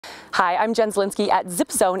Hi, I'm Jen Zielinski at Zip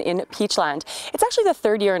Zone in Peachland. It's actually the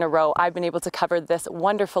third year in a row I've been able to cover this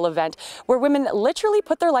wonderful event where women literally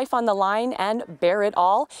put their life on the line and bear it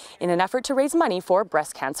all in an effort to raise money for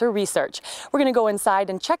breast cancer research. We're going to go inside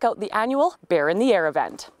and check out the annual Bear in the Air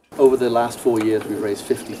event. Over the last 4 years, we've raised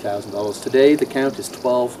 $50,000. Today, the count is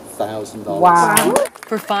 $12,000. Wow.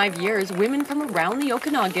 For 5 years, women from around the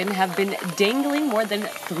Okanagan have been dangling more than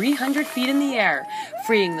 300 feet in the air,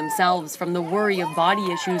 freeing themselves from the worry of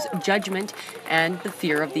body issues, judgment, and the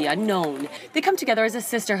fear of the unknown. They come together as a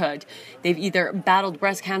sisterhood. They've either battled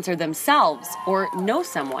breast cancer themselves or know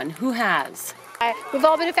someone who has. We've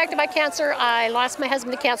all been affected by cancer. I lost my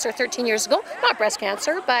husband to cancer 13 years ago. Not breast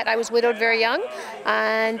cancer, but I was widowed very young.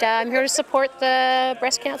 And I'm here to support the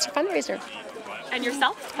breast cancer fundraiser. And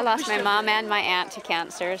yourself? I lost my mom and my aunt to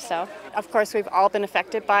cancer, so. Of course, we've all been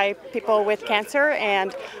affected by people with cancer,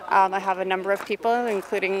 and I have a number of people,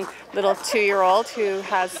 including little 2-year-old who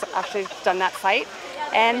has actually done that fight.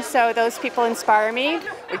 And so those people inspire me.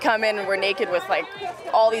 We come in and we're naked with like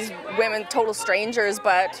all these women, total strangers,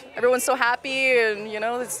 but everyone's so happy and you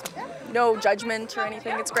know, there's no judgment or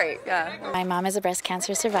anything. It's great, yeah. My mom is a breast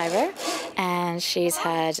cancer survivor and she's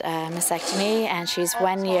had a mastectomy and she's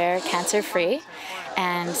 1 year cancer free.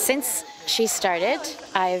 And since she started,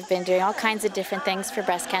 I've been doing all kinds of different things for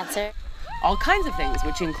breast cancer. All kinds of things,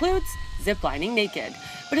 which includes ziplining naked.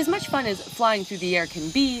 But as much fun as flying through the air can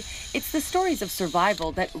be, it's the stories of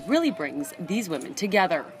survival that really brings these women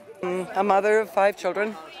together. A mother of 5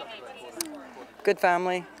 children, good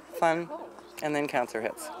family, fun, and then cancer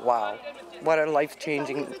hits. Wow, what a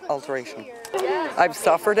life-changing alteration. I've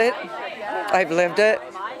suffered it, I've lived it,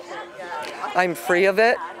 I'm free of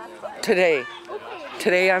it today.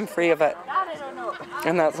 Today I'm free of it,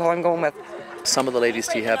 and that's all I'm going with. Some of the ladies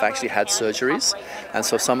here have actually had surgeries, and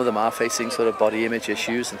so some of them are facing sort of body image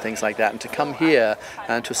issues and things like that. And to come here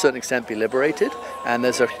and to a certain extent be liberated, and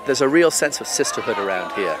there's a real sense of sisterhood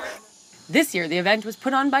around here. This year, the event was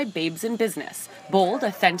put on by Babes in Business, bold,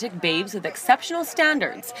 authentic babes with exceptional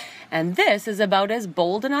standards. And this is about as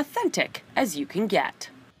bold and authentic as you can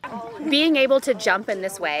get. Being able to jump in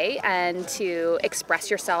this way and to express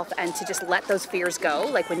yourself and to just let those fears go,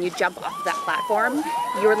 like when you jump off that platform,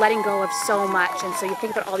 you're letting go of so much. And so you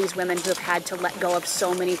think about all these women who have had to let go of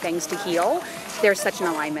so many things to heal. There's such an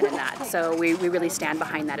alignment in that. So we really stand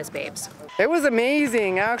behind that as babes. It was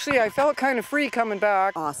amazing. Actually, I felt kind of free coming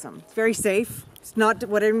back. Awesome. It's very safe. It's not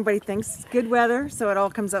what everybody thinks. It's good weather, so it all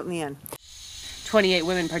comes out in the end. 28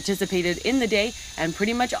 women participated in the day and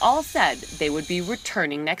pretty much all said they would be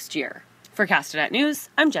returning next year. For Castanet News,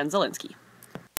 I'm Jen Zielinski.